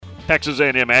Texas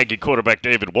A&M Aggie quarterback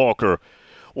David Walker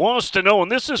wants to know, and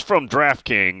this is from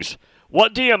DraftKings,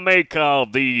 what do you make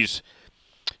of these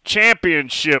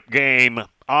championship game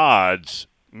odds,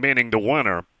 meaning the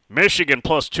winner? Michigan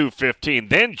plus 215,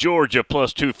 then Georgia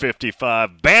plus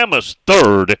 255, Bama's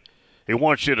third. He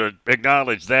wants you to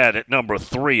acknowledge that at number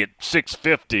 3 at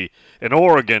 650, and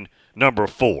Oregon number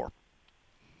 4.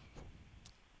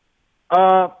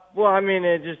 Well, I mean,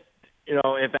 it just,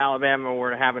 if Alabama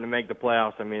were having to make the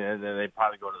playoffs, I mean, they'd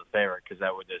probably go to the favorite because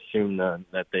that would assume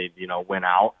that they'd, win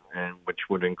out, and which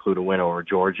would include a win over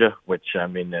Georgia, which, I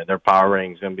mean, their power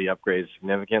rating is going to be upgraded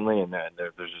significantly, and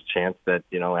there's a chance that,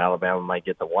 Alabama might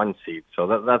get the 1 seed.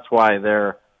 So that's why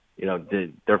their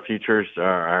futures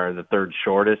are the third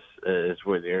shortest. Is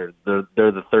where they're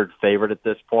the third favorite at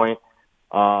this point.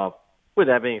 With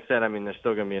that being said, I mean, there's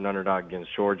still going to be an underdog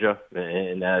against Georgia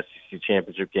in the SEC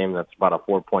championship game. That's about a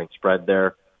 4-point spread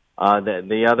there.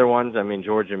 The other ones, I mean,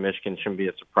 Georgia and Michigan shouldn't be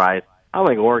a surprise. I don't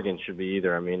think Oregon should be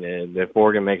either. I mean, if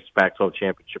Oregon makes the Pac-12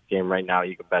 championship game right now,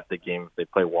 you can bet the game if they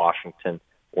play Washington.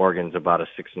 Oregon's about a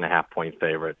 6.5-point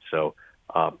favorite. So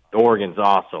Oregon's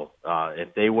also,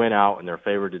 if they win out and they're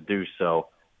favored to do so,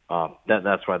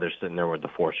 that's why they're sitting there with the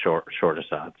 4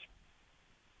 shortest odds.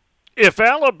 If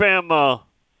Alabama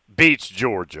beats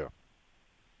Georgia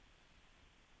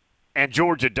and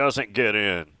Georgia doesn't get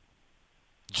in,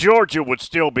 Georgia would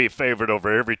still be favored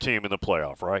over every team in the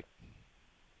playoff, right?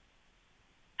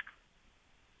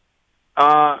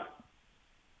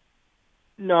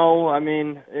 No, I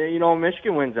mean,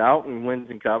 Michigan wins out and wins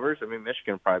and covers. I mean,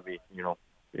 Michigan would probably be,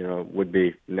 would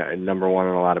be number 1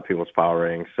 in a lot of people's power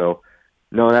ratings. So,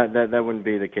 no, that wouldn't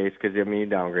be the case because, I mean, you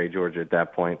downgrade Georgia at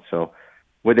that point. So,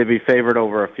 would they be favored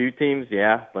over a few teams?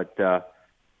 Yeah, but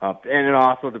and it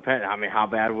also depends. I mean, how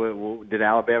bad did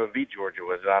Alabama beat Georgia?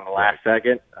 Was it on the last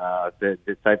second?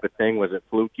 The type of thing, was it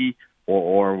fluky,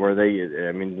 or were they?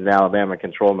 I mean, did Alabama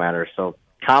control matters? So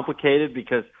complicated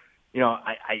because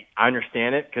I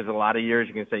understand it because a lot of years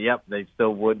you can say, yep, they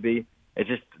still would be. It's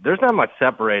just there's not much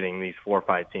separating these 4 or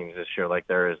 5 teams this year like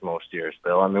there is most years.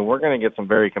 Bill, I mean, we're going to get some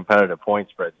very competitive point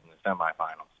spreads in the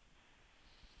semifinals.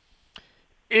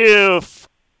 If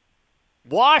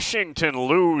Washington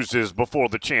loses before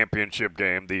the championship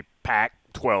game, the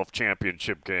Pac-12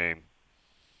 championship game,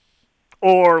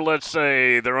 or let's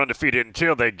say they're undefeated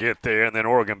until they get there and then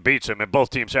Oregon beats them and both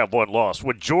teams have 1 loss,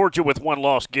 would Georgia with 1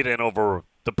 loss get in over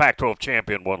the Pac-12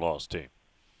 champion 1-loss team?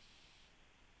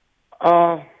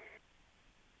 I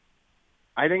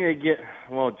think they get,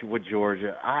 well, with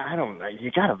Georgia, I don't know.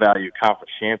 You got to value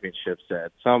conference championships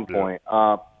at some point.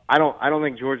 I don't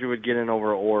think Georgia would get in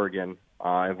over Oregon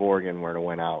if Oregon were to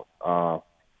win out.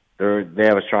 They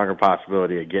have a stronger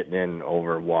possibility of getting in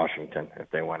over Washington if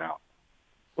they went out.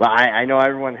 Well, I know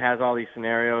everyone has all these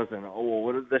scenarios, and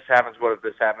what if this happens? What if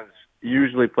this happens?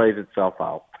 Usually plays itself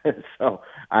out. So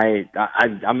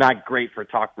I'm not great for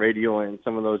talk radio in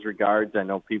some of those regards. I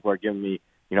know people are giving me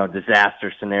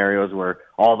disaster scenarios where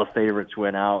all the favorites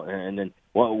went out, and then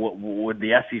what would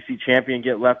the SEC champion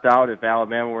get left out if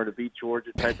Alabama were to beat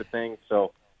Georgia type of thing.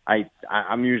 So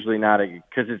I'm usually not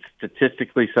because it's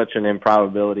statistically such an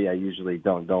improbability. I usually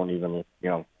don't even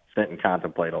sit and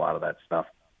contemplate a lot of that stuff.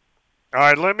 All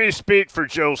right, let me speak for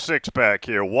Joe Sixpack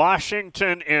here.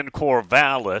 Washington and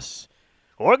Corvallis.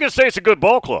 Oregon State's a good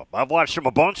ball club. I've watched them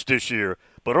a bunch this year,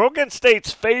 but Oregon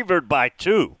State's favored by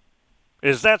 2.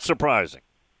 Is that surprising?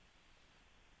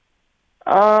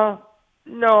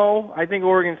 No. I think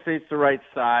Oregon State's the right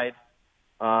side.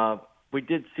 We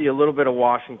did see a little bit of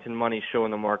Washington money show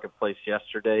in the marketplace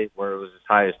yesterday where it was as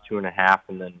high as 2.5,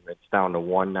 and then it's down to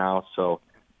 1 now. So,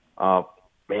 I'm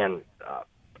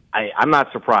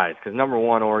not surprised because, number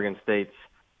 1, Oregon State's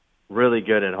really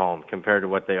good at home compared to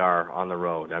what they are on the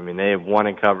road. I mean, they have won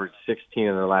and covered 16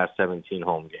 of their last 17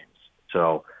 home games.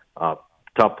 So,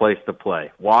 tough place to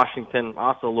play. Washington,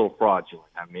 also a little fraudulent.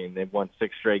 I mean, they've won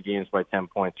 6 straight games by 10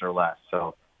 points or less.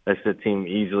 So, this team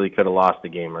easily could have lost a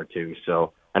game or 2.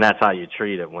 So, and that's how you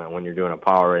treat it when you're doing a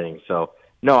power rating. So,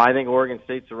 no, I think Oregon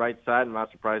State's the right side. I'm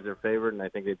not surprised they're favored, and I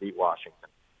think they beat Washington.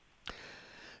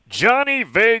 Johnny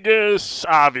Vegas,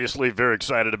 obviously very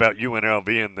excited about UNLV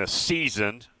in the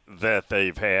season that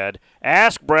they've had.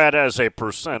 Ask Brad as a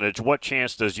percentage, what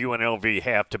chance does UNLV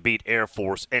have to beat Air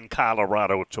Force in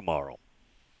Colorado tomorrow?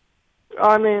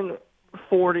 I mean,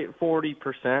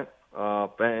 40%.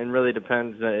 And really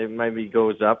depends. It maybe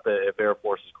goes up if Air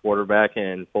Force's quarterback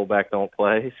and fullback don't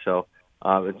play. So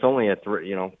it's only a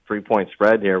 3-point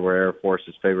spread here where Air Force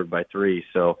is favored by 3.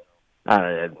 So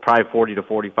probably 40 to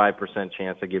 45%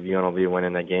 chance to give UNLV a win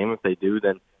in that game. If they do,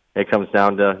 then it comes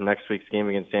down to next week's game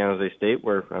against San Jose State,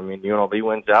 where, I mean, UNLV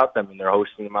wins out. I mean, they're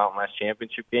hosting the Mountain West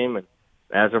Championship game, and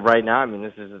as of right now, I mean,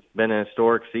 this has been a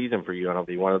historic season for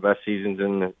UNLV, one of the best seasons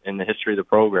in the history of the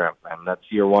program, and that's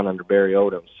year one under Barry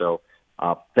Odom. So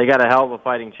they got a hell of a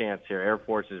fighting chance here. Air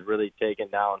Force has really taken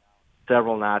down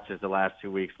several notches the last 2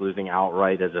 weeks, losing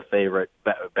outright as a favorite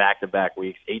back-to-back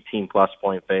weeks, 18-plus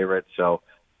point favorite. So,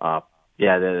 I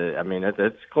mean,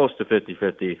 it's close to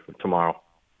 50-50 tomorrow.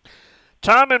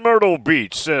 Tom in Myrtle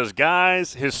Beach says,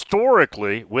 guys,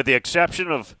 historically, with the exception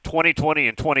of 2020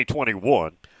 and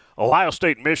 2021, Ohio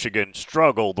State and Michigan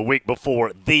struggled the week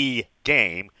before the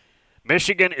game.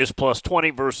 Michigan is plus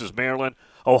 20 versus Maryland.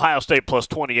 Ohio State plus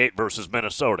 28 versus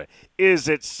Minnesota. Is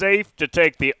it safe to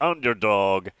take the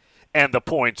underdog and the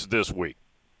points this week?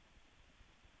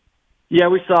 Yeah,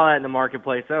 we saw that in the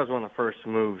marketplace. That was one of the first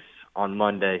moves on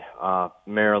Monday.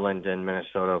 Maryland and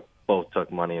Minnesota both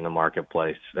took money in the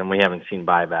marketplace, and we haven't seen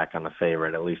buyback on the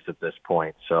favorite, at least at this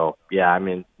point. So, yeah, I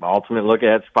mean, ultimate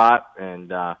look-ahead spot, and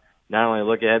not only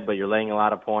look ahead, but you're laying a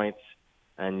lot of points.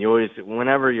 And you always,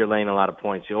 whenever you're laying a lot of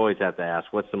points, you always have to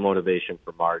ask, what's the motivation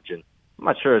for margin? I'm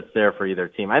not sure it's there for either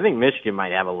team. I think Michigan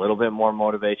might have a little bit more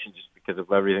motivation just because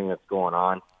of everything that's going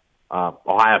on.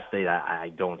 Ohio State,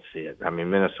 I don't see it. I mean,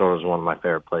 Minnesota is one of my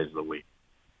favorite plays of the week.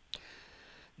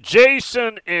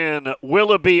 Jason in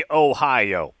Willoughby,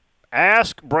 Ohio.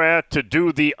 Ask Brad to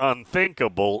do the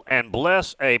unthinkable and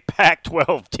bless a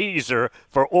Pac-12 teaser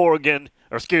for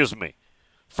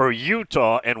for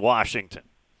Utah and Washington.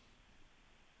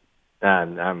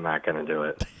 I'm not going to do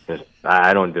it.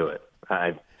 I don't do it.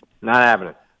 I'm not having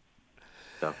it.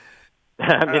 So,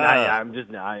 I mean,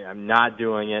 I'm not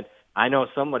doing it. I know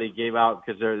somebody gave out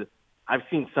because I've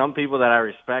seen some people that I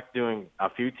respect doing a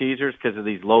few teasers because of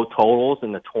these low totals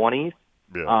in the 20s.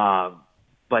 Yeah.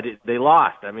 But they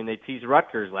lost. I mean, they teased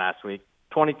Rutgers last week,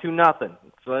 22-0.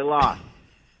 So they lost.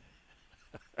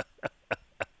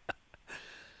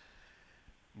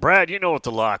 Brad, you know what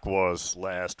the lock was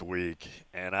last week,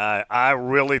 and I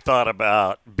really thought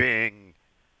about being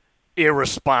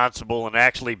irresponsible and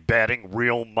actually betting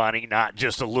real money, not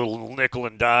just a little nickel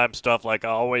and dime stuff like I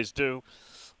always do,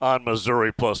 on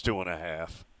Missouri plus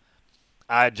 2.5.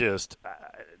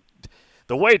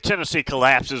 The way Tennessee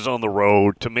collapses on the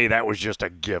road, to me, that was just a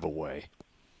giveaway.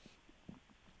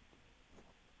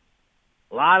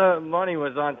 A lot of money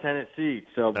was on Tennessee,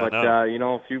 but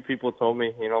a few people told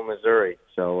me, Missouri.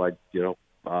 So it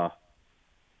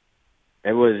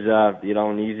was,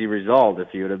 an easy result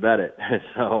if you would have bet it.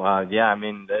 So I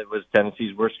mean, it was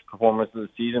Tennessee's worst performance of the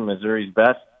season, Missouri's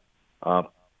best. The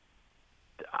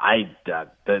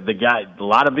guy, a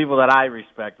lot of people that I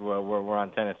respect were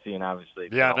on Tennessee, and obviously,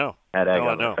 I know, had egg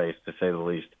on their face, to say the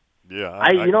least. Yeah,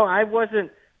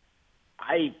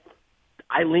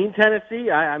 I lean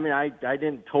Tennessee. I mean, I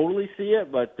didn't totally see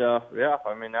it, but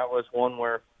I mean, that was one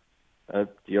where,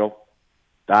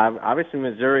 obviously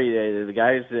Missouri, the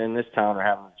guys in this town are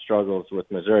having struggles with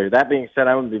Missouri. That being said,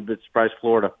 I wouldn't be a bit surprised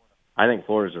Florida. I think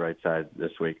Florida's the right side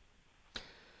this week.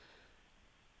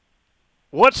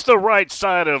 What's the right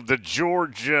side of the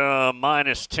Georgia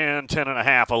minus 10,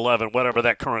 10.5, 11, whatever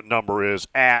that current number is,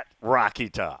 at Rocky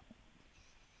Top?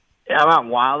 Yeah, I'm not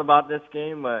wild about this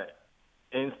game, but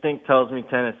instinct tells me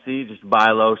Tennessee, just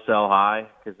buy low, sell high,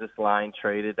 because this line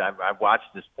traded. I've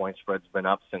watched this point spread's been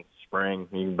up since spring.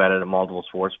 You can bet it at multiple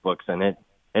sports books, and it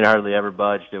hardly ever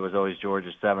budged. It was always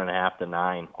Georgia 7.5 to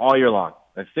 9 all year long.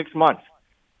 That's 6 months.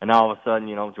 And all of a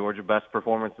sudden, Georgia best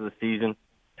performance of the season.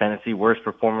 Tennessee worst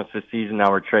performance this season. Now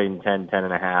we're trading 10,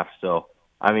 10.5. So,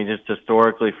 I mean, just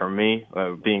historically for me,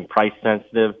 being price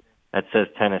sensitive, that says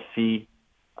Tennessee.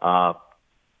 A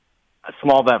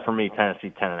small bet for me, Tennessee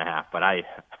 10.5. But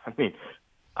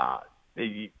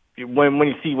when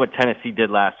you see what Tennessee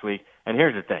did last week, and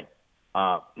here's the thing,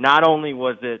 not only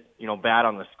was it bad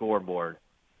on the scoreboard.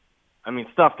 I mean,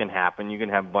 stuff can happen. You can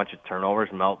have a bunch of turnovers,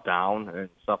 melt down, and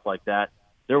stuff like that.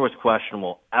 There was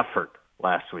questionable effort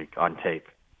last week on tape.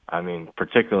 I mean,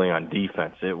 particularly on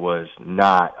defense, it was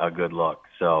not a good look.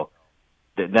 So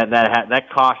that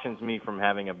cautions me from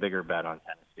having a bigger bet on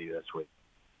Tennessee this week.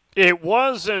 It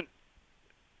wasn't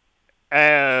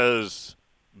as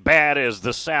bad as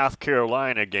the South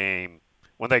Carolina game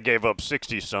when they gave up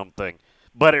 60-something,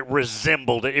 but it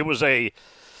resembled it. It was a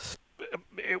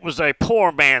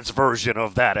poor man's version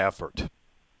of that effort.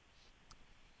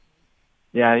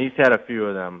 Yeah, he's had a few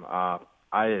of them.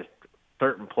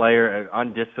 Certain player,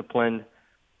 undisciplined,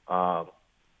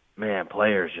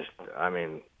 players just, I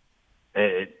mean,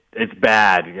 it's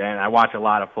bad. And I watch a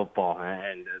lot of football,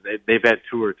 and they've had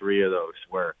 2 or 3 of those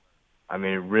where, I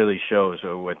mean, it really shows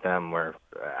with them where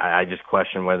I just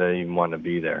question whether they even want to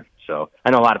be there. So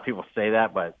I know a lot of people say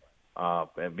that, but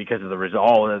because of the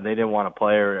result, they didn't want to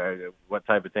play or what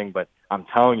type of thing. But I'm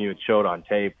telling you, it showed on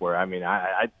tape where, I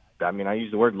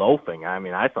use the word loafing.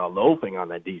 I saw loafing on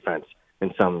that defense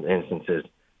in some instances.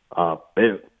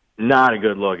 Not a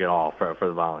good look at all for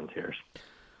the Volunteers.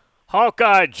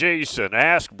 Hawkeye Jason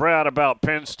asked Brad about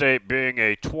Penn State being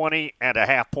a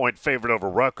 20.5-point favorite over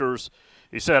Rutgers.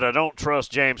 He said, I don't trust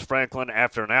James Franklin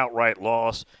after an outright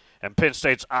loss, and Penn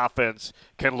State's offense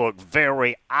can look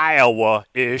very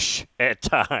Iowa-ish at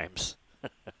times.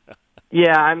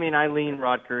 Yeah, I lean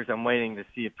Rutgers. I'm waiting to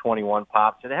see if 21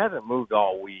 pops. It hasn't moved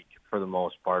all week for the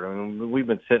most part. We've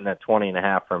been sitting at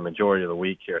 20.5 for a majority of the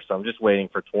week here, so I'm just waiting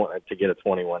for to get a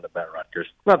 21 to bet Rutgers.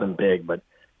 Nothing big, but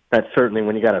that's certainly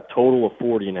when you got a total of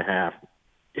 40.5.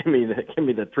 Give me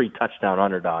the 3-touchdown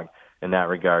underdog in that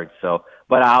regard. So,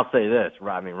 but I'll say this: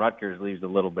 Rutgers leaves a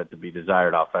little bit to be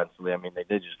desired offensively. They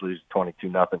did just lose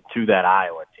 22-0 to that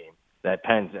Iowa team. That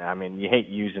Penn's. You hate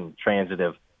using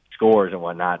transitive scores and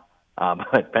whatnot,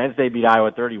 but Penn State beat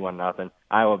Iowa 31-0.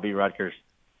 Iowa beat Rutgers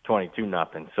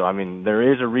 22-0. So,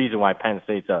 there is a reason why Penn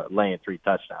State's laying 3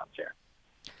 touchdowns here.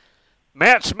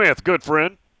 Matt Smith, good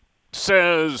friend,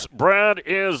 says, Brad,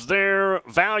 is there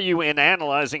value in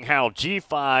analyzing how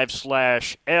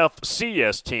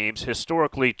G5/FCS teams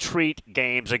historically treat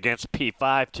games against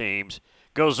P5 teams?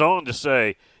 Goes on to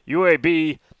say,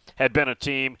 UAB had been a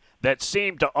team that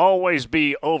seemed to always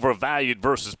be overvalued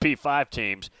versus P5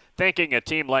 teams, thinking a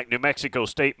team like New Mexico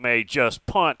State may just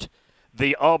punt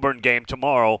the Auburn game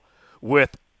tomorrow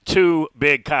with 2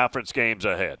 big conference games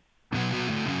ahead.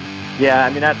 Yeah,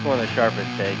 that's one of the sharpest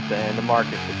takes, and the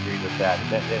markets agree with that.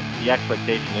 The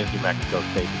expectation is New Mexico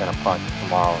State's going to punt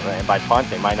tomorrow, and by punt,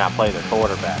 they might not play their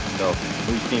quarterback. So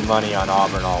we've seen money on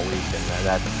Auburn all week, and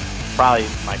that's probably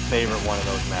my favorite one of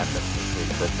those matchups this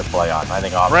week to play on. I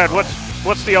think Auburn. Brad,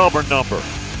 what's the Auburn number?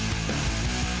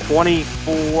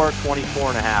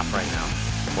 24.5 right now.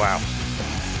 Wow.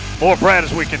 More Brad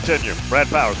as we continue. Brad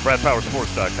Powers,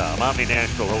 BradPowerSports.com, Omni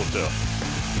Nashville Hotel.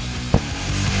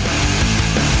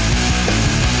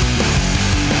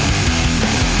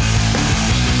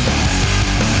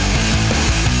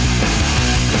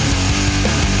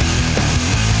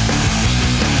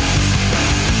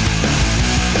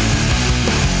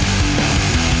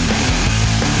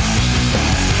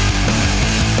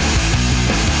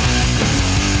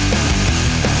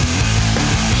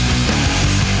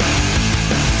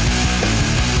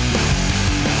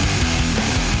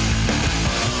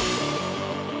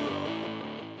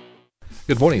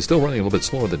 Good morning. Still running a little bit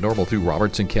slower than normal through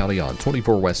Robertson County on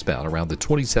 24 westbound around the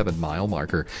 27-mile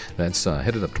marker. That's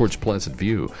headed up towards Pleasant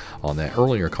View on that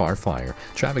earlier car fire.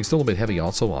 Traffic still a bit heavy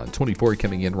also on 24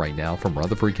 coming in right now from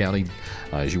Rutherford County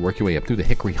as you work your way up through the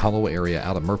Hickory Hollow area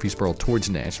out of Murfreesboro towards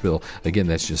Nashville. Again,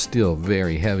 that's just still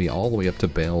very heavy all the way up to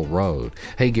Bell Road.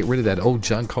 Hey, get rid of that old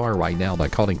junk car right now by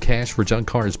calling Cash for Junk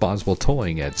Cars Boswell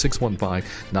Towing at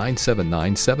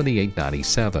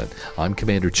 615-979-7897. I'm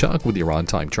Commander Chuck with your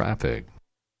on-time traffic.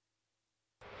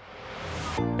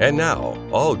 And now,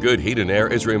 All Good Heat and Air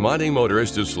is reminding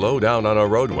motorists to slow down on our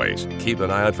roadways, keep an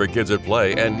eye out for kids at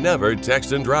play, and never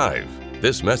text and drive.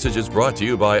 This message is brought to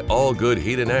you by All Good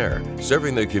Heat and Air,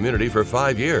 serving the community for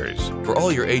 5 years. For all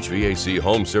your HVAC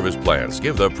home service plans,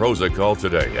 give the pros a call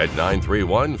today at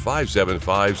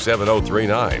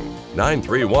 931-575-7039.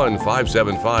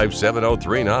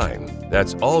 931-575-7039.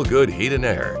 That's All Good Heat and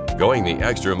Air, going the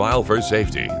extra mile for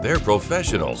safety. They're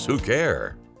professionals who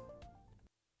care.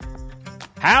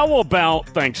 How about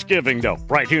Thanksgiving, though,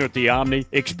 right here at the Omni?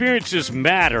 Experiences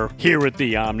matter here at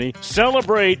the Omni.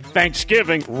 Celebrate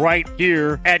Thanksgiving right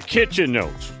here at Kitchen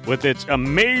Notes with its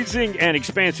amazing and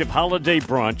expansive holiday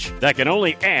brunch that can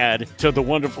only add to the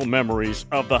wonderful memories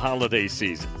of the holiday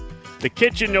season. The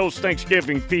Kitchen Notes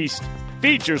Thanksgiving feast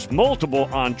features multiple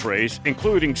entrees,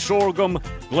 including sorghum,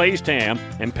 glazed ham,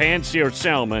 and pan-seared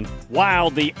salmon, while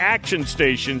the action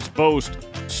stations boast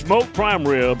smoked prime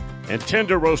rib and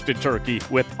tender roasted turkey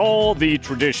with all the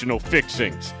traditional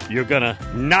fixings. You're gonna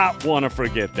not want to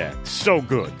forget that. So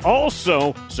good.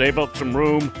 Also, save up some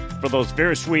room for those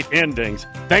very sweet endings.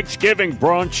 Thanksgiving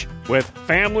brunch with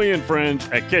family and friends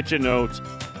at Kitchen Notes.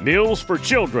 Meals for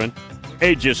children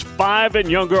ages 5 and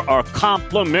younger are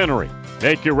complimentary.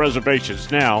 Make your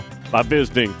reservations now by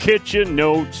visiting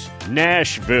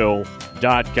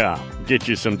KitchenNotesNashville.com. Get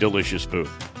you some delicious food.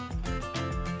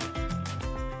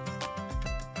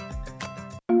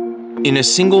 In a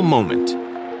single moment,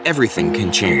 everything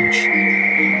can change.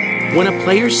 When a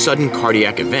player's sudden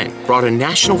cardiac event brought a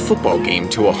national football game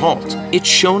to a halt, it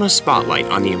shone a spotlight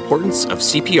on the importance of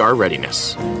CPR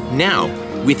readiness. Now,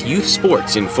 With youth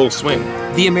sports in full swing,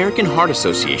 the American Heart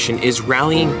Association is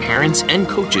rallying parents and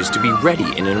coaches to be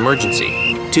ready in an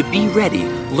emergency. To be ready,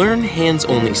 learn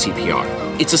hands-only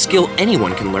CPR. It's a skill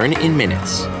anyone can learn in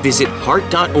minutes. Visit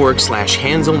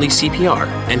heart.org/hands-only-CPR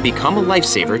and become a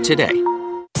lifesaver today.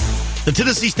 The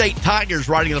Tennessee State Tigers,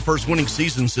 riding in the first winning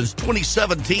season since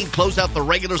 2017, close out the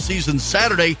regular season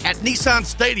Saturday at Nissan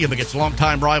Stadium against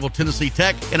longtime rival Tennessee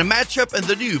Tech in a matchup in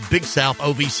the new Big South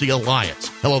OVC Alliance.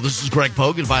 Hello, this is Greg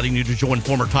Pogue inviting you to join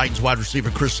former Titans wide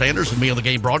receiver Chris Sanders and me on the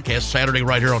game broadcast Saturday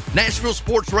right here on Nashville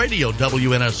Sports Radio,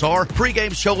 WNSR.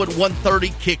 Pre-game show at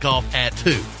 1:30, kickoff at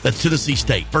 2. That's Tennessee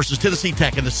State versus Tennessee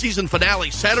Tech in the season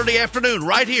finale Saturday afternoon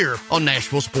right here on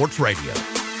Nashville Sports Radio.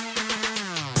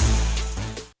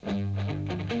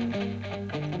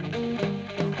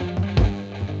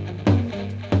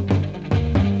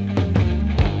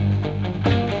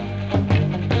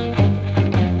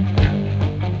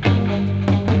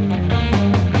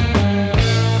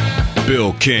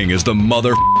 Bill King is the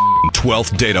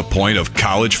 12th data point of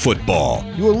college football.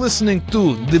 You are listening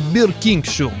to The Bill King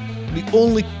Show, the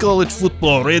only college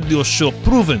football radio show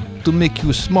proven to make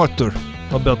you smarter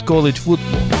about college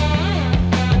football.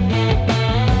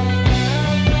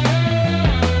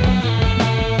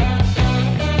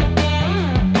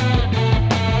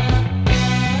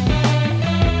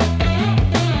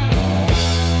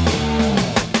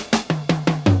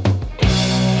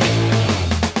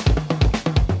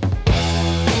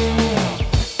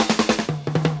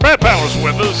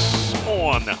 With us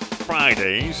on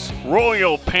Fridays,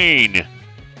 Royal Payne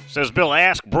says, Bill,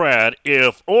 ask Brad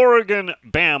if Oregon,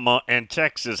 Bama, and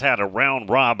Texas had a round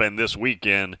robin this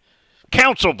weekend,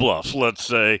 Council Bluffs, let's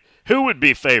say, who would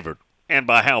be favored and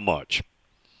by how much?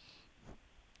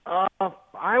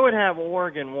 I would have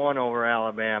Oregon 1 over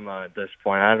Alabama at this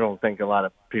point. I don't think a lot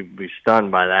of people would be stunned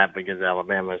by that because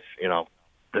Alabama's, the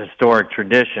historic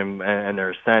tradition and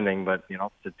they're ascending, but,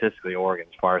 statistically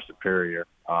Oregon's far superior.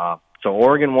 So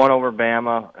Oregon 1 over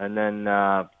Bama, and then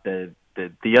the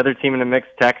other team in the mix,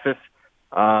 Texas,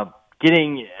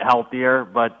 getting healthier,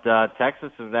 but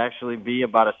Texas would actually be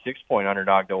about a 6-point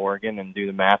underdog to Oregon, and do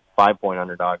the math, 5-point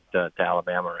underdog to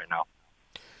Alabama right now.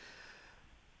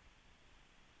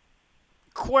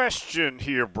 Question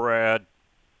here, Brad,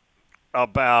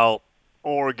 about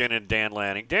Oregon and Dan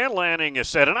Lanning. Dan Lanning has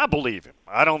said, and I believe him,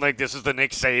 I don't think this is the Nick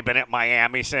Saban at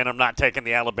Miami saying I'm not taking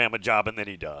the Alabama job, and then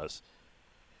he does.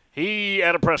 He,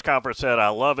 at a press conference, said, I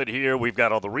love it here. We've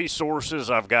got all the resources.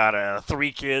 I've got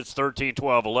 3 kids, 13,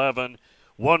 12, 11.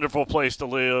 Wonderful place to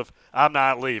live. I'm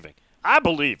not leaving. I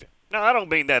believe him. Now, I don't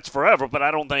mean that's forever, but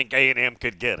I don't think A&M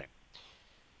could get him.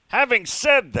 Having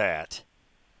said that,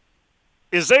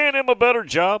 is A&M a better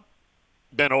job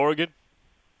than Oregon?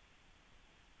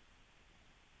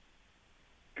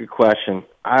 Good question.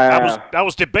 I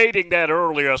was debating that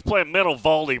earlier. I was playing mental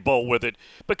volleyball with it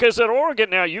because at Oregon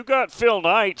now you got Phil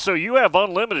Knight, so you have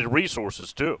unlimited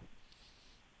resources too.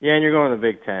 Yeah, and you're going to the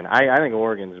Big Ten. I think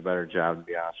Oregon's a better job, to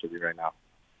be honest with you right now.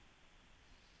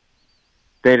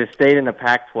 They'd have stayed in the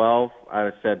Pac-12, I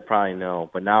would have said probably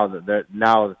no. But now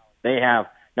they have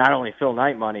not only Phil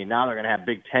Knight money, now they're going to have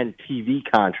Big Ten TV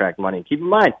contract money. Keep in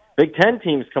mind, Big Ten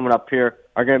teams coming up here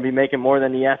are going to be making more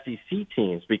than the SEC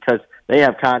teams because they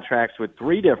have contracts with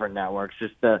 3 different networks,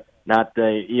 not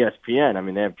the ESPN. I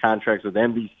mean, they have contracts with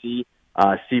NBC,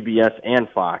 CBS, and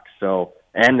Fox,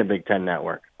 and the Big Ten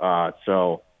network. I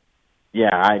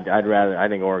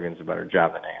think Oregon's a better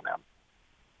job than A&M.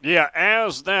 Yeah,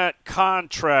 as that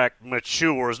contract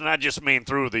matures, and I just mean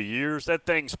through the years, that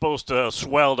thing's supposed to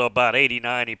swell to about 80,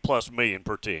 90 plus million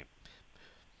per team.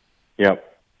 Yep.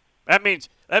 That means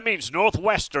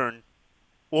Northwestern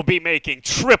will be making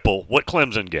triple what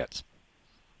Clemson gets.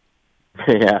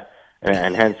 Yeah,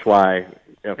 and hence why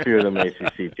a few of them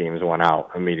ACC teams went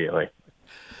out immediately.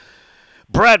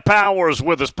 Brad Powers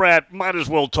with us. Brad, might as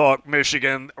well talk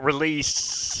Michigan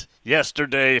release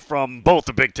yesterday from both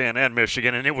the Big Ten and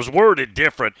Michigan, and it was worded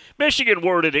different. Michigan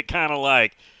worded it kind of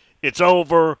like it's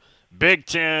over. Big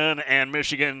Ten and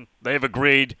Michigan, they've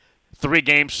agreed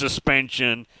 3-game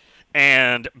suspension.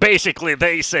 And basically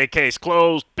they say case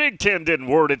closed. Big Ten didn't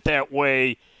word it that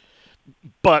way,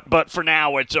 but for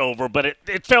now it's over. But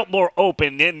it felt more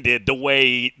open-ended the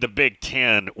way the Big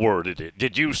Ten worded it.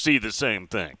 Did you see the same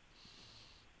thing?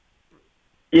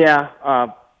 Yeah,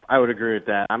 I would agree with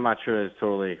that. I'm not sure it's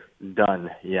totally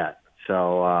done yet.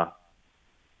 So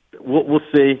we'll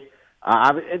see.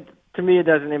 To me, it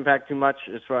doesn't impact too much.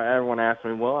 As far everyone asks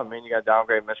me, well, I mean, you got to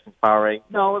downgrade Michigan's power rating.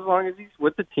 No, as long as he's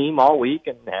with the team all week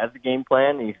and has the game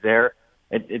plan, and he's there,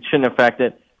 it shouldn't affect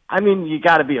it. I mean, you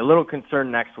got to be a little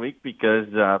concerned next week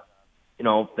because,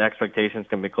 the expectations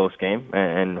can be a close game,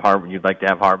 and you'd like to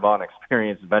have Harbaugh, an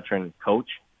experienced veteran coach.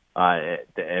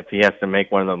 If he has to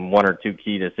make one of the one or two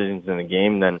key decisions in the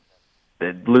game, then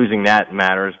losing that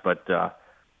matters. But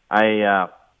I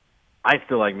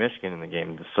still like Michigan in the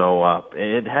game, so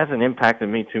it hasn't impacted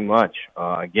me too much.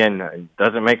 Again, it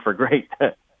doesn't make for great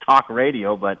talk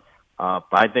radio, but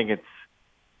I think it's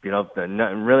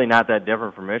really not that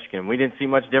different from Michigan. We didn't see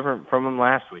much different from them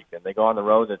last week. And they go on the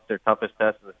road. It's their toughest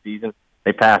test of the season.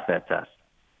 They passed that test.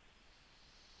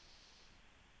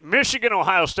 Michigan,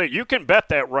 Ohio State, you can bet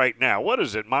that right now. What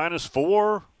is it,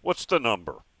 -4? What's the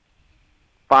number?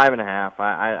 5.5.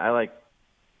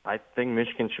 I think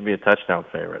Michigan should be a touchdown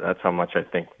favorite. That's how much I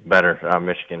think better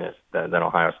Michigan is than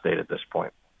Ohio State at this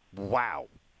point. Wow.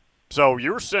 So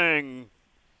you're saying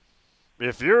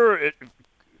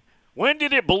when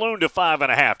did it balloon to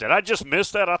 5.5? Did I just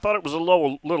miss that? I thought it was a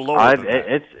little lower than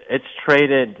that. It's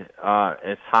traded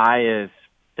as high as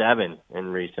 7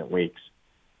 in recent weeks.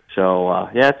 So,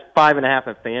 it's 5.5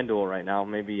 at FanDuel right now.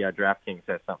 Maybe DraftKings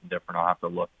has something different. I'll have to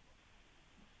look.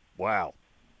 Wow.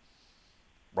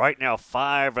 Right now,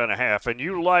 5.5, and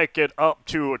you like it up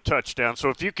to a touchdown. So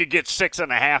if you could get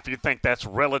 6.5, you think that's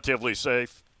relatively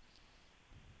safe?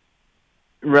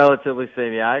 Relatively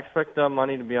safe, yeah. I expect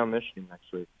money to be on Michigan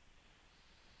next week.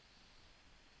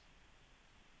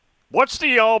 What's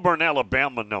the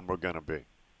Auburn-Alabama number going to be?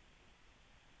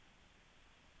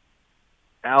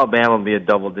 Alabama will be a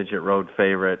double-digit road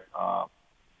favorite,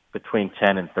 between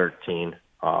 10 and 13.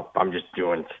 I'm just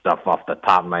doing stuff off the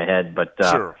top of my head, but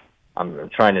sure. I'm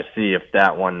trying to see if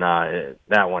that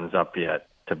one's up yet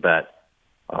to bet.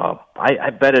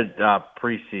 I betted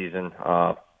preseason.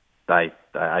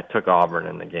 I took Auburn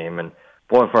in the game, and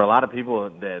boy, for a lot of people,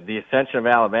 the ascension of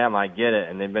Alabama, I get it,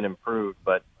 and they've been improved,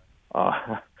 but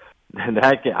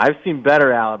I've seen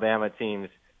better Alabama teams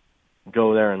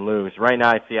go there and lose. Right now,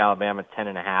 I see Alabama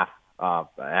 10.5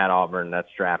 at Auburn. That's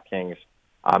DraftKings.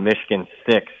 Michigan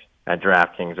 6 at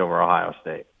DraftKings over Ohio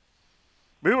State.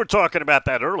 We were talking about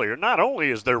that earlier. Not only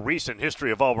is there recent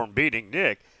history of Auburn beating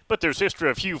Nick, but there's history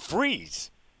of Hugh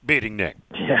Freeze beating Nick.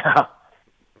 Yeah,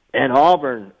 and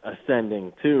Auburn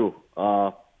ascending too.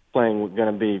 Going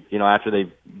to be, after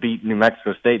they beat New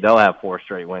Mexico State, they'll have 4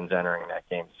 straight wins entering that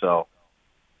game. So.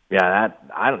 Yeah,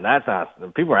 that's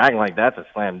not. People are acting like that's a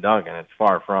slam dunk, and it's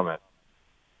far from it.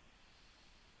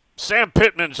 Sam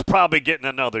Pittman's probably getting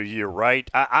another year, right?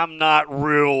 I'm not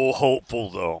real hopeful,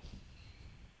 though,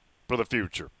 for the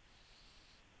future.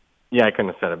 Yeah, I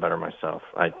couldn't have said it better myself.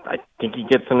 I think he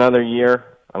gets another year,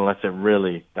 unless it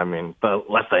really, but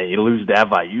unless they lose to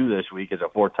FIU this week as a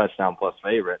 4-touchdown plus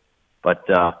favorite. But,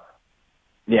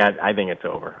 yeah, I think it's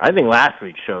over. I think last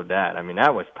week showed that.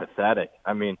 That was pathetic.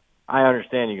 I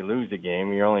understand you can lose the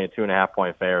game. You're only a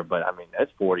 2.5-point favorite, but,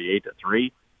 that's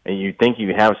 48-3. And you think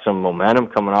you have some momentum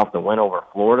coming off the win over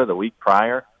Florida the week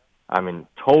prior.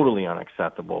 Totally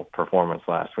unacceptable performance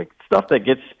last week. Stuff that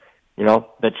gets,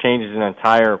 that changes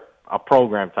a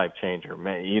program-type changer.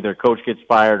 Either coach gets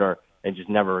fired or it just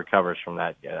never recovers from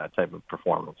that type of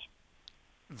performance.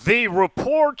 The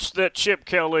reports that Chip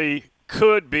Kelly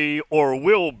could be or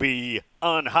will be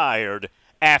unhired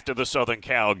after the Southern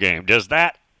Cal game, does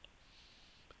that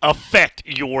affect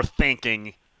your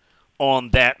thinking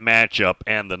on that matchup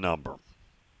and the number?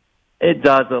 It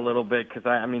does a little bit because,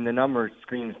 the number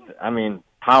screams,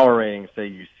 power ratings say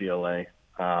UCLA,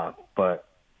 but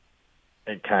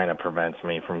it kind of prevents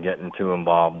me from getting too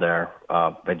involved there.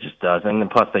 It just does. And then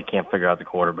plus they can't figure out the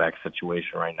quarterback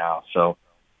situation right now. So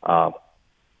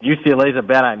UCLA is a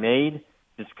bet I made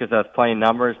just because I was playing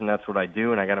numbers, and that's what I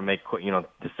do, and I got to make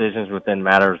decisions within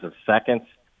matters of seconds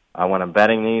when I'm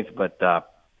betting these, but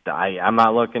I'm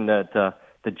not looking to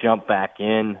jump back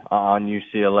in on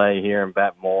UCLA here and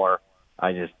bet more.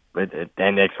 And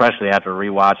especially after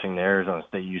rewatching the Arizona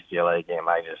State UCLA game,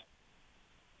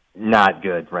 not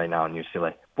good right now in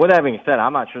UCLA. With that being said,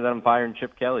 I'm not sure that I'm firing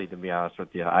Chip Kelly, to be honest with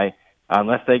you.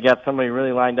 Unless they got somebody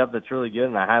really lined up that's really good,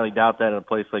 and I highly doubt that in a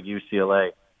place like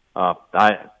UCLA.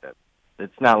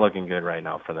 It's not looking good right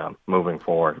now for them moving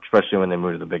forward, especially when they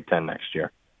move to the Big Ten next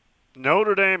year.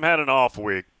 Notre Dame had an off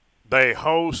week. They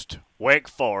host Wake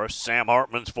Forest, Sam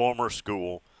Hartman's former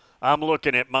school. I'm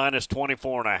looking at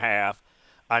 -24.5.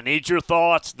 I need your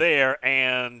thoughts there.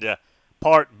 And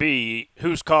part B,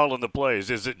 who's calling the plays?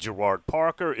 Is it Gerard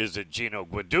Parker? Is it Gino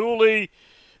Guidugli?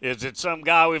 Is it some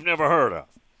guy we've never heard of?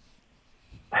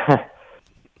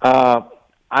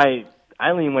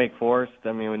 I lean Wake Forest.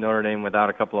 With Notre Dame without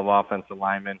a couple of offensive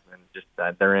linemen and just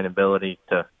their inability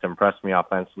to impress me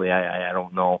offensively, I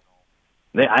don't know.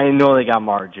 I know they got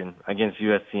margin against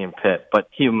USC and Pitt, but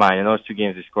keep in mind, in those two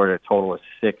games they scored a total of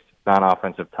 6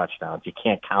 non-offensive touchdowns. You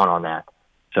can't count on that.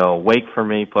 So Wake for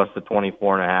me plus the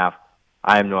 24.5.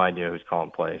 I have no idea who's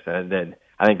calling plays. And then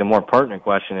I think the more pertinent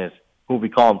question is who will be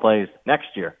calling plays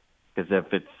next year. Because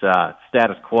if it's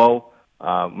status quo,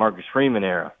 Marcus Freeman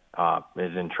era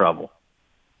is in trouble.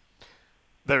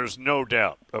 There's no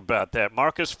doubt about that.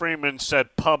 Marcus Freeman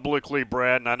said publicly,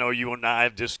 Brad, and I know you and I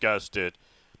have discussed it,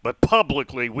 but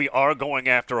publicly we are going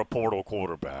after a portal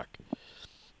quarterback.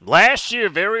 Last year,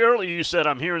 very early, you said,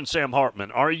 I'm hearing Sam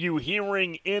Hartman. Are you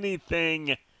hearing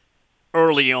anything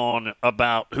early on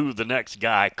about who the next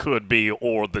guy could be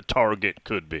or the target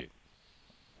could be?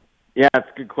 Yeah, it's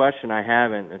a good question. I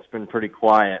haven't. It's been pretty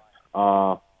quiet.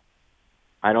 I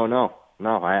don't know.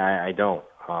 No, I don't.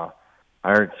 I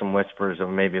heard some whispers of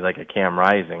maybe like a Cam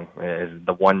Rising is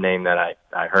the one name that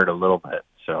I heard a little bit.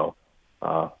 So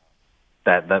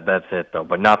that's it though.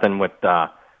 But nothing with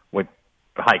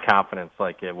high confidence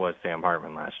like it was Sam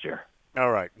Hartman last year.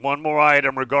 All right, one more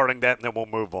item regarding that, and then we'll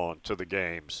move on to the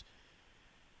games.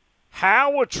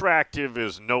 How attractive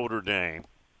is Notre Dame?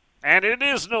 And it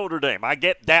is Notre Dame. I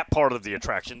get that part of the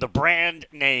attraction, the brand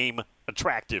name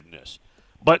attractiveness.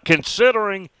 But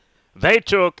considering they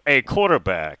took a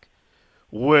quarterback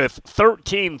with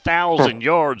 13,000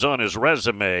 yards on his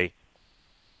resume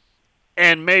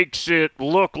and makes it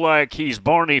look like he's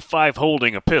Barney Fife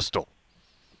holding a pistol,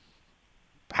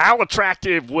 how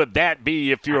attractive would that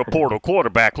be if you're a portal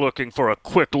quarterback looking for a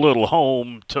quick little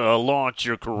home to launch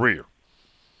your career?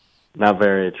 Not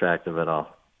very attractive at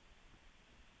all.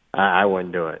 I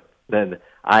wouldn't do it. Then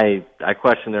I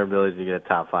question their ability to get a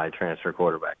top 5 transfer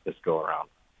quarterback this go around.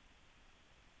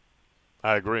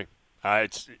 I agree. I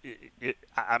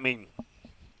mean,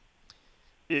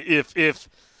 if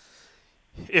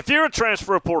you're a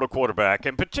transfer portal quarterback,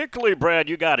 and particularly Brad,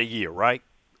 you got a year, right?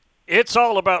 It's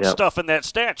all about stuffing that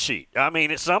stat sheet. I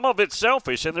mean, some of it's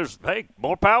selfish, and there's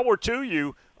more power to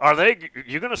you.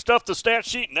 You going to stuff the stat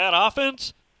sheet in that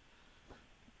offense?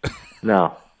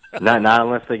 No, not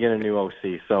unless they get a new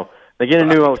OC. So they get a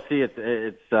new OC,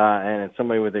 and it's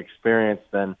somebody with experience,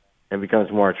 then it becomes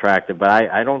more attractive. But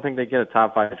I don't think they get a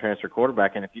top 5 transfer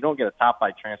quarterback. And if you don't get a top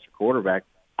 5 transfer quarterback,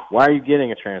 why are you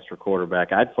getting a transfer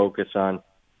quarterback? I'd focus on.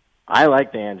 I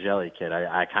like the Angeli kid.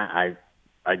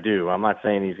 I do. I'm not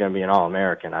saying he's going to be an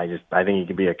All-American. I think he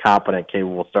could be a competent,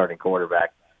 capable starting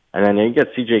quarterback. And then you get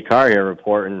C.J. Carr here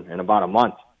reporting in about a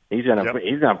month. He's going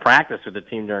to practice with the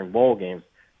team during bowl games.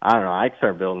 I don't know. I'd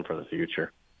start building for the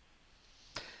future.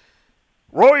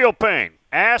 Royal Payne,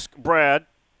 ask Brad,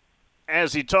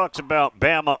 as he talks about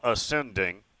Bama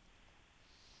ascending,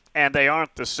 and they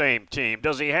aren't the same team,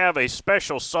 does he have a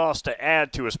special sauce to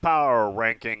add to his power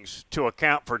rankings to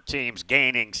account for teams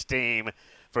gaining steam?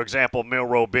 For example,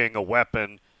 Milroe being a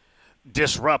weapon,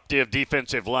 disruptive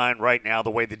defensive line right now,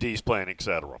 the way the D's playing,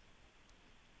 etc.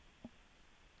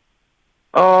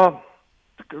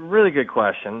 Really good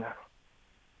question.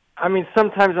 I mean,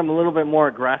 sometimes I'm a little bit more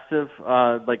aggressive,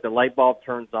 like the light bulb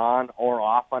turns on or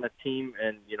off on a team.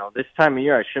 And, this time of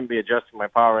year I shouldn't be adjusting my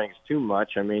power rankings too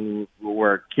much. I mean,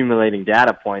 we're accumulating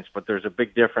data points, but there's a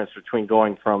big difference between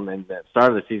going from, in the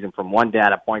start of the season, from 1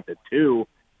 data point to 2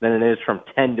 than it is from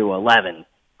 10 to 11.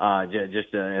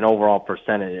 Just an overall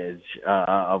percentage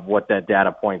of what that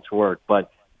data point's worth. But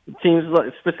teams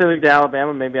specific to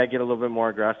Alabama, maybe I get a little bit more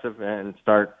aggressive and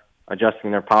start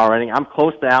adjusting their power rating. I'm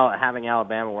close to having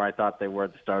Alabama where I thought they were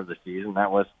at the start of the season.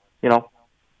 That was,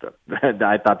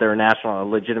 I thought they were a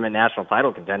legitimate national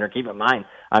title contender. Keep in mind,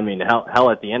 I mean, hell,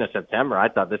 at the end of September, I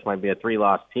thought this might be a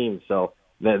 3-loss team. So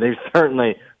they've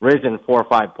certainly risen 4 or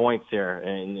 5 points here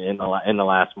in the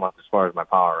last month as far as my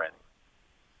power rating.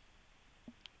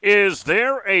 Is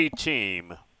there a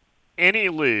team, any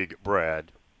league,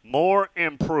 Brad, more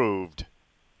improved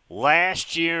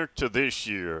last year to this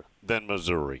year than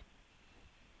Missouri?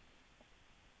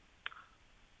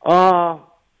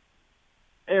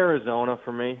 Arizona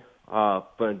for me.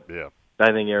 But yeah.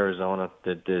 I think Arizona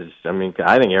I think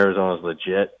Arizona's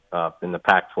legit in the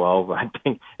Pac-12. I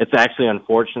think it's actually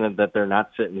unfortunate that they're not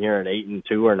sitting here at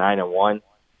 8-2 or 9-1.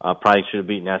 Probably should have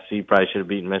beaten SC, probably should have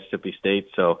beaten Mississippi State.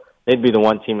 So they'd be the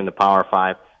one team in the Power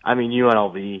 5. I mean,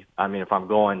 UNLV, if I'm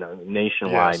going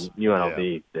nationwide, yes.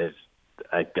 UNLV is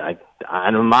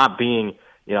I'm not being,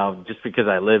 just because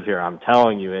I live here, I'm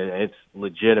telling you, it's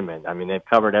legitimate. I mean, they've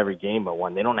covered every game but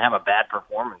one. They don't have a bad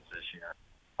performance this year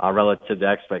relative to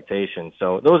expectations.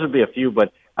 So those would be a few.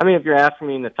 But, if you're asking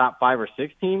me in the top 5 or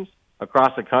 6 teams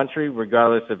across the country,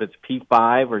 regardless if it's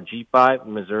P5 or G5,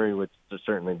 Missouri would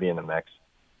certainly be in the mix.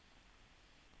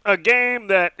 A game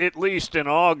that, at least in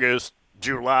August,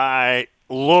 July,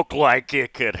 looked like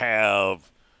it could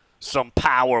have some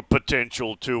power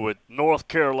potential to it. North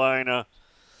Carolina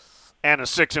and a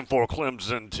 6-4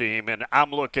 Clemson team, and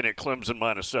I'm looking at Clemson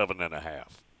minus 7.5.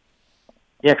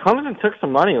 Yeah, Clemson took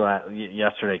some money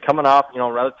yesterday, coming off,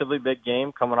 relatively big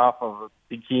game, coming off of a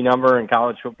big key number in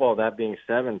college football. That being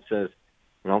 7 says,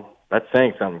 that's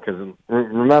saying something because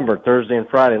remember, Thursday and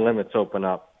Friday limits open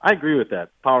up. I agree with that.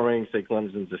 Power ratings say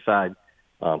Clemson's aside.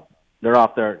 They're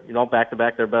off their,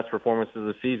 back-to-back their best performances of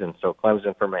the season, so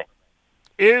Clemson for me.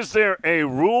 Is there a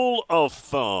rule of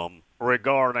thumb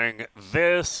regarding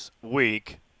this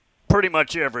week, pretty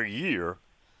much every year,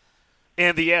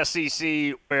 in the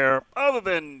SEC where, other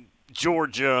than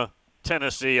Georgia,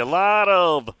 Tennessee, a lot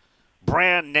of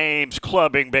brand names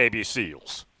clubbing baby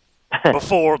seals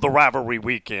before the rivalry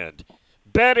weekend?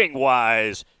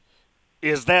 Betting-wise,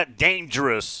 is that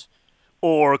dangerous,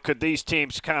 or could these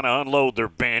teams kind of unload their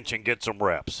bench and get some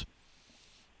reps?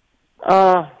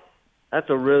 That's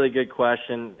a really good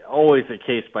question. Always a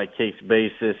case-by-case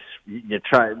basis.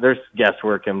 There's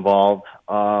guesswork involved.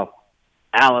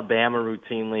 Alabama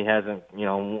routinely hasn't,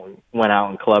 went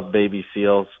out and clubbed baby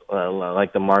seals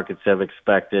like the markets have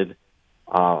expected.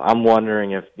 I'm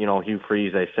wondering if, Hugh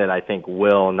Freeze, I think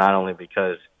will, not only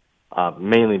because,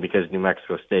 mainly because New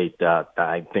Mexico State,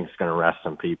 I think is going to rest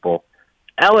some people.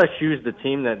 LSU's the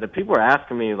team that the people are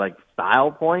asking me,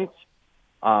 style points,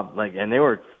 and they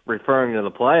were referring to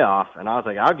the playoff, and I was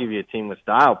like, I'll give you a team with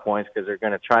style points because they're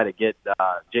going to try to get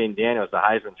Jaden Daniels the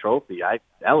Heisman Trophy.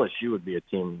 LSU would be a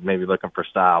team maybe looking for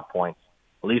style points,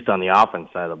 at least on the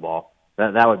offense side of the ball.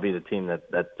 That would be the team that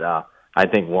I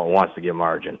think wants to get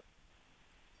margin.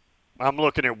 I'm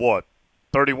looking at what,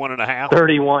 31.5?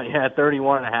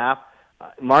 31.5.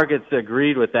 Markets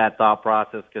agreed with that thought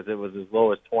process because it was as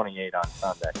low as 28 on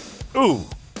Sunday. Ooh,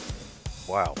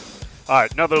 wow. All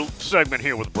right, another segment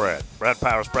here with Brad. Brad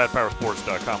Powers,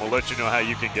 BradPowerSports.com. We'll let you know how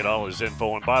you can get all his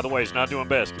info. And by the way, he's not doing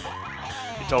basketball.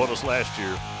 He told us last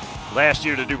year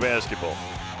to do basketball.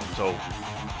 So,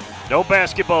 no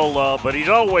basketball, but he's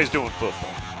always doing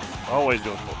football. Always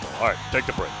doing football. All right, take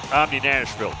the break. Omni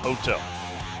Nashville Hotel.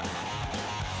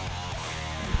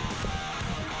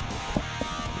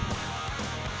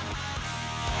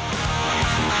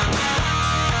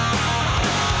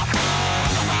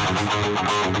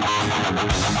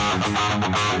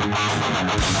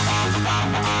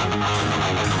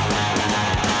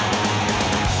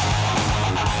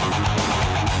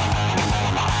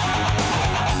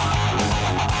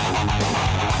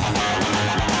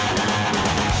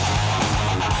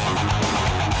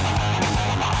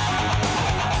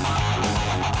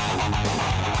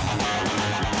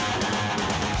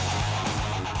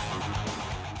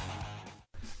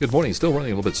 Good morning. Still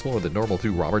running a little bit slower than normal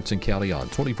through Robertson County on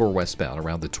 24 westbound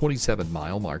around the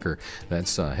 27-mile marker.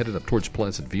 That's headed up towards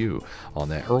Pleasant View on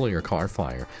that earlier car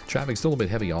fire. Traffic still a bit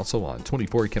heavy also on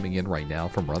 24 coming in right now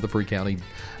from Rutherford County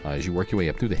as you work your way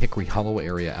up through the Hickory Hollow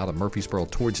area out of Murfreesboro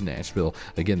towards Nashville.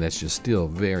 Again, that's just still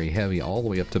very heavy all the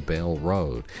way up to Bell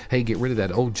Road. Hey, get rid of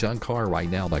that old junk car right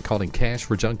now by calling Cash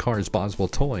for Junk Cars Boswell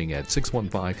Towing at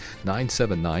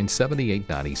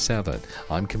 615-979-7897.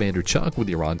 I'm Commander Chuck with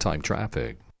your on-time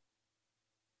traffic.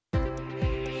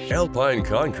 Alpine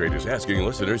Concrete is asking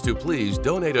listeners to please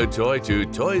donate a toy to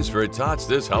Toys for Tots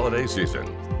this holiday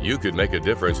season. You could make a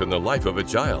difference in the life of a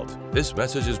child. This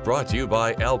message is brought to you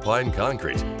by Alpine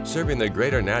Concrete, serving the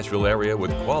greater Nashville area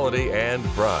with quality and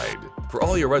pride. For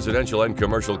all your residential and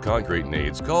commercial concrete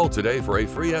needs, call today for a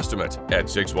free estimate at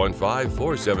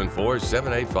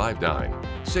 615-474-7859.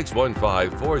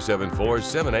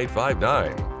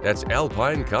 615-474-7859. That's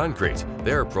Alpine Concrete.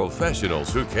 They're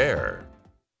professionals who care.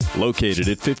 Located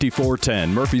at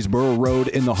 5410 Murfreesboro Road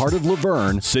in the heart of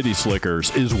Laverne, City Slickers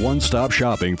is one-stop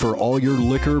shopping for all your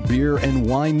liquor, beer, and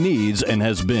wine needs and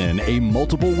has been a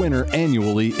multiple winner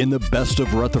annually in the Best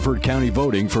of Rutherford County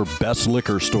voting for Best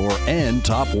Liquor Store and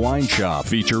Top Wine Shop.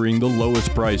 Featuring the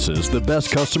lowest prices, the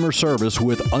best customer service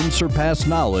with unsurpassed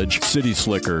knowledge, City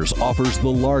Slickers offers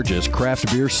the largest craft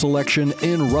beer selection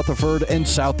in Rutherford and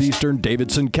southeastern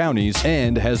Davidson counties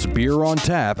and has beer on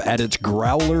tap at its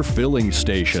Growler filling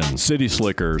station. City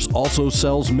Slickers also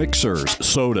sells mixers,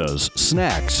 sodas,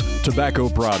 snacks, tobacco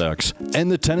products, and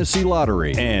the Tennessee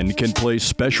Lottery, and can place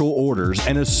special orders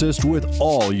and assist with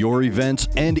all your events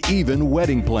and even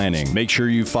wedding planning. Make sure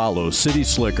you follow City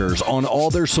Slickers on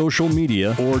all their social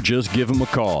media or just give them a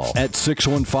call at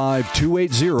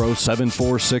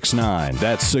 615-280-7469.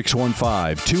 That's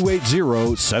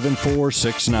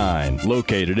 615-280-7469.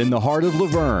 Located in the heart of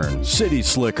Laverne, City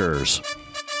Slickers.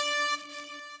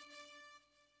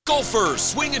 Golfers,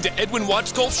 swing into Edwin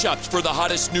Watts Golf Shops for the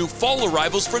hottest new fall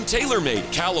arrivals from TaylorMade,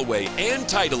 Callaway, and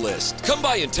Titleist. Come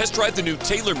by and test drive the new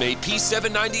TaylorMade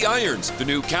P790 irons, the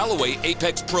new Callaway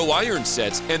Apex Pro iron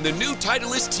sets, and the new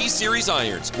Titleist T-Series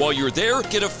irons. While you're there,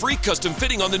 get a free custom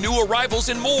fitting on the new arrivals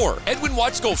and more. Edwin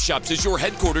Watts Golf Shops is your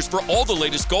headquarters for all the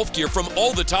latest golf gear from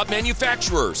all the top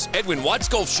manufacturers. Edwin Watts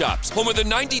Golf Shops, home of the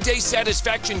 90-day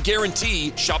satisfaction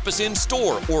guarantee. Shop us in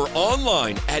store or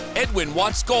online at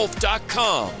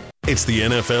edwinwattsgolf.com. It's the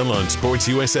NFL on Sports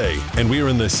USA, and we're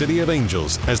in the City of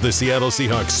Angels as the Seattle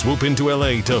Seahawks swoop into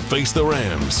LA to face the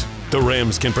Rams. The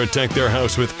Rams can protect their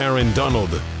house with Aaron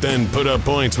Donald, then put up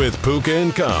points with Puka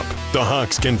and Kupp. The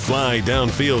Hawks can fly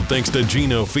downfield thanks to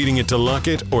Geno feeding it to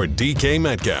Lockett or DK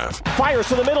Metcalf. Fires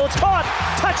to the middle, it's caught!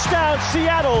 Touchdown,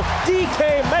 Seattle!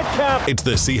 DK Metcalf! It's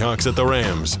the Seahawks at the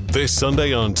Rams, this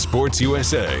Sunday on Sports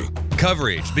USA.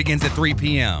 Coverage begins at 3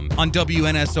 p.m. on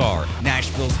WNSR,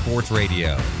 Nashville Sports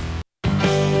Radio.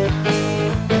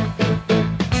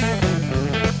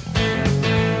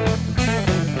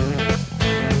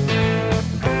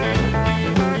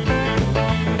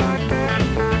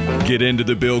 Get into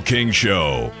the Bill King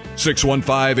Show.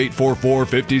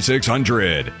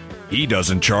 615-844-5600. He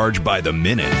doesn't charge by the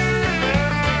minute.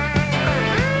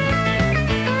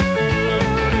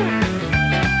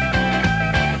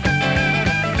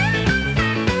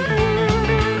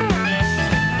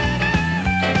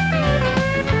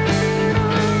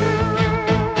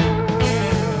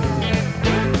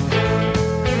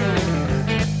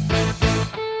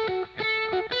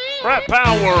 Brett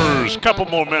Powers, couple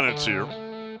more minutes here.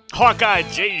 Hawkeye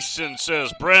Jason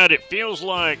says, Brad, it feels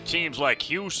like teams like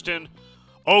Houston,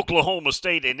 Oklahoma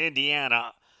State, and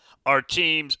Indiana are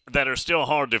teams that are still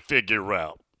hard to figure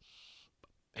out.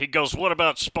 He goes, what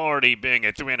about Sparty being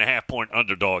a 3.5-point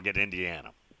underdog at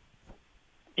Indiana?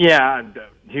 Yeah,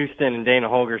 Houston and Dana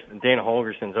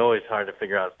Holgerson's always hard to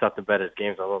figure out. It's tough to bet his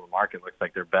games, although the market looks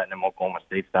like they're betting him. Oklahoma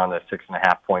State's down to a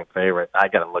 6.5-point favorite. I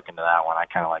got to look into that one. I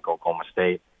kind of like Oklahoma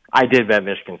State. I did bet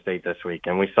Michigan State this week,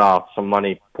 and we saw some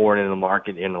money pouring into the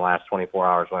market in the last 24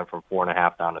 hours, went from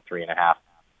 4.5 down to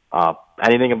 3.5.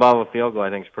 Anything above a field goal, I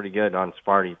think, is pretty good on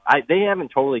Sparty. They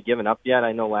haven't totally given up yet.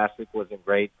 I know last week wasn't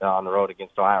great on the road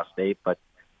against Ohio State, but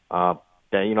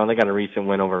they got a recent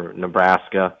win over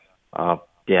Nebraska.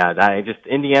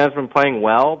 Indiana's been playing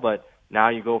well, but now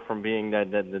you go from being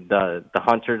the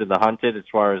hunter to the hunted as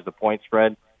far as the point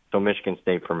spread. So Michigan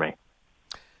State for me.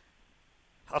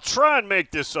 I'll try and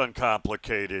make this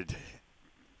uncomplicated.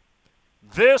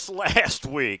 This last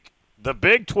week, the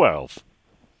Big 12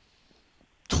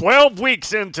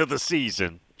 weeks into the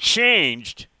season,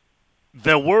 changed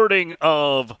the wording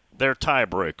of their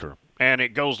tiebreaker. And it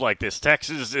goes like this.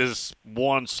 Texas is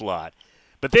one slot.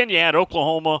 But then you had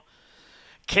Oklahoma,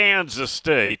 Kansas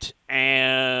State,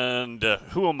 and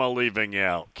who am I leaving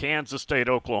out? Kansas State,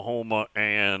 Oklahoma,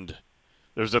 and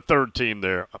there's a third team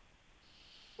there.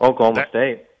 Oklahoma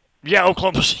State. Yeah,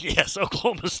 Oklahoma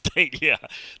State, yeah.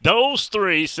 Those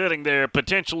three sitting there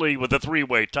potentially with a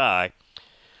three-way tie.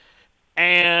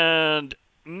 And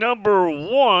number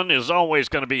one is always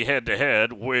going to be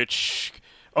head-to-head, which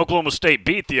Oklahoma State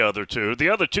beat the other two. The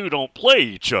other two don't play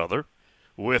each other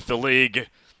with the league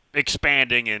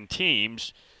expanding in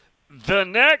teams. The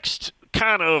next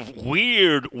kind of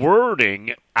weird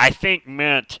wording, I think,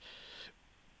 meant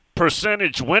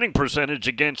winning percentage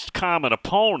against common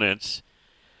opponents,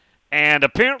 and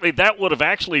apparently that would have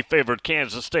actually favored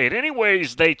Kansas State.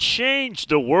 Anyways, they changed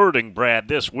the wording, Brad,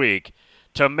 this week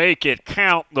to make it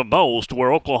count the most,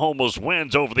 where Oklahoma's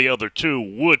wins over the other two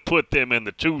would put them in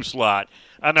the 2 slot.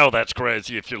 I know that's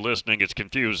crazy. If you're listening, it's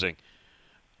confusing.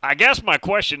 I guess my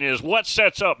question is, what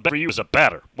sets up for you as a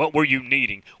bettor? What were you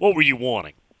needing? What were you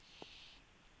wanting?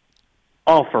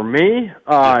 Oh, for me?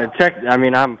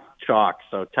 I'm chalk,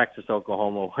 so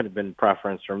Texas-Oklahoma would have been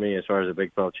preference for me as far as a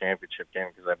Big 12 championship game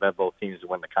because I bet both teams to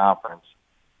win the conference.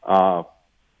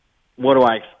 What do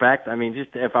I expect? I mean,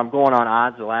 just if I'm going on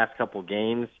odds the last couple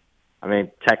games, I mean,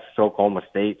 Texas-Oklahoma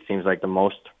State seems like the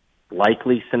most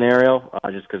likely scenario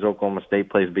just because Oklahoma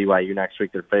State plays BYU next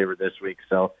week. They're favored this week,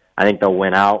 so I think they'll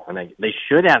win out. And they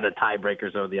should have the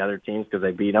tiebreakers over the other teams because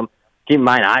they beat them. Keep in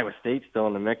mind, Iowa State's still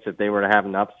in the mix if they were to have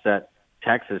an upset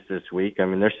Texas this week. I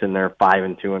mean, they're sitting there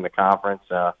 5-2 in the conference,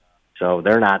 so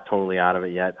they're not totally out of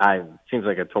it yet. It seems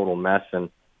like a total mess,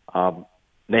 and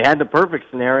they had the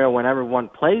perfect scenario when everyone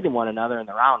played one another in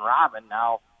the round robin.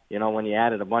 Now, when you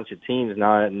added a bunch of teams,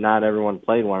 now not everyone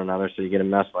played one another, so you get a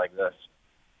mess like this.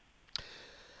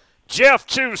 Jeff,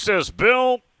 too, says,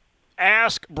 Bill,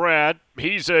 ask Brad.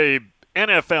 He's a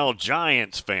NFL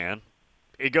Giants fan.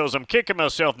 He goes, I'm kicking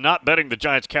myself not betting the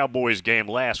Giants-Cowboys game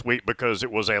last week because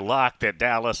it was a lock that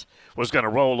Dallas was going to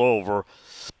roll over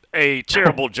a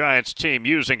terrible Giants team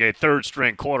using a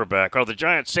third-string quarterback. Are the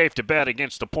Giants safe to bet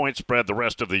against the point spread the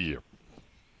rest of the year?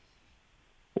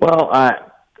 Well,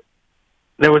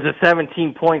 there was a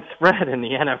 17-point spread in the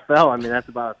NFL. I mean, that's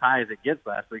about as high as it gets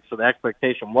last week. So the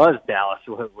expectation was Dallas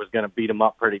was going to beat them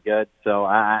up pretty good. So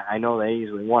I know they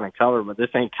easily won and cover, but this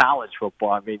ain't college football.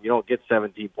 I mean, you don't get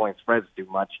 17-point spreads too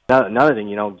much. Another thing,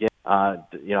 you don't get,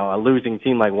 a losing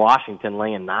team like Washington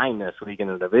laying 9 this week in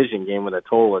a division game with a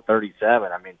total of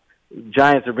 37. I mean,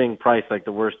 Giants are being priced like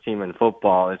the worst team in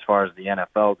football as far as the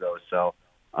NFL goes. So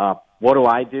what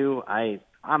do?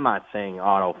 I'm not saying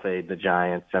auto fade the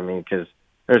Giants. I mean, because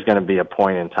there's going to be a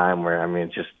point in time where, I mean,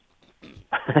 it's just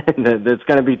it's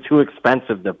going to be too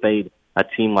expensive to fade a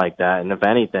team like that. And if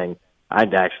anything,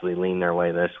 I'd actually lean their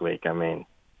way this week. I mean,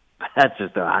 that's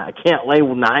just I can't lay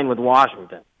 9 with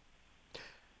Washington.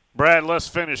 Brad, let's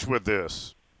finish with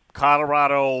this.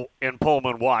 Colorado in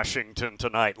Pullman, Washington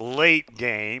tonight. Late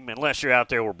game, unless you're out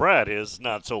there where Brad is,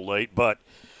 not so late. But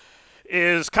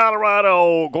is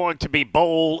Colorado going to be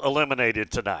bowl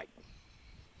eliminated tonight?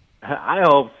 I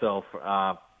hope so,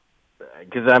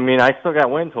 because I mean I still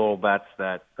got win total bets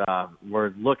that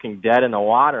were looking dead in the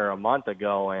water a month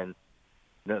ago, and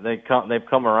they've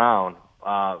come around.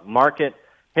 Market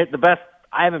hit the best.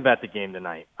 I haven't bet the game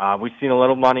tonight. We've seen a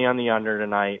little money on the under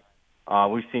tonight.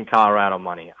 We've seen Colorado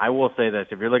money. I will say this: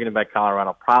 if you're looking to bet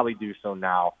Colorado, probably do so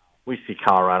now. We see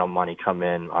Colorado money come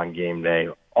in on game day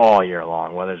all year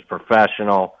long, whether it's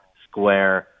professional,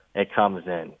 square, it comes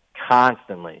in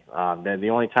constantly. The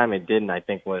only time it didn't, I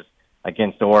think, was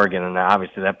against Oregon, and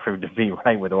obviously that proved to be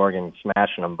right with Oregon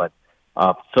smashing them. But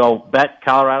so bet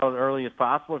Colorado as early as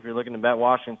possible. If you're looking to bet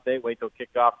Washington State, wait till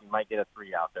kickoff. You might get a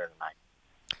 3 out there tonight.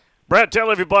 Brad,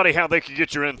 tell everybody how they can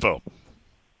get your info.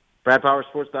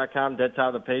 BradPowerSports.com, dead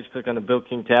top of the page. Click on the Bill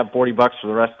King tab. $40 for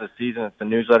the rest of the season. It's the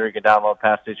newsletter. You can download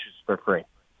past issues for free.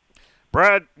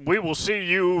 Brad, we will see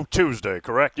you Tuesday,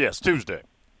 correct? Yes, Tuesday.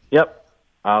 Yep.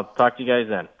 I'll talk to you guys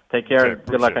then. Take care. Okay,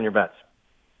 good luck on your bets.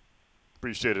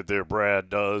 Appreciate it there. Brad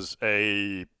does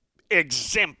a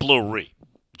exemplary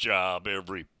job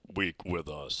every week with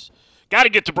us. Got to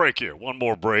get to break here. One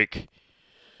more break.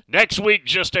 Next week,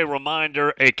 just a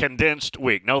reminder, a condensed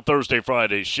week. No Thursday,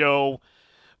 Friday show.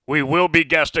 We will be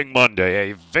guesting Monday,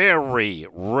 a very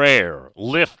rare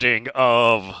lifting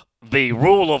of the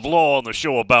rule of law on the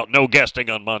show about no guesting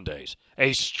on Mondays.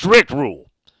 A strict rule.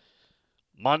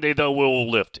 Monday, though, we'll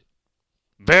lift it.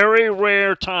 Very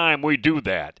rare time we do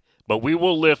that, but we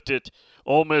will lift it.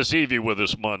 Ole Miss Evie with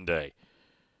us Monday.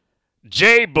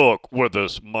 J-Book with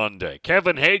us Monday.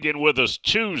 Kevin Hagan with us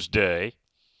Tuesday.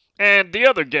 And the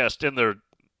other guests in their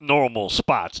normal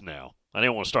spots now. I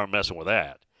didn't want to start messing with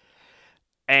that.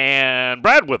 And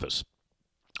Brad with us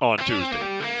on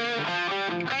Tuesday.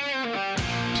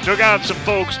 Still got some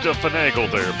folks to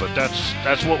finagle there, but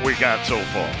that's what we got so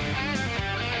far.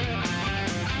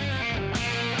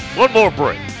 One more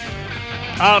break.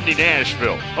 Omni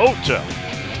Nashville Hotel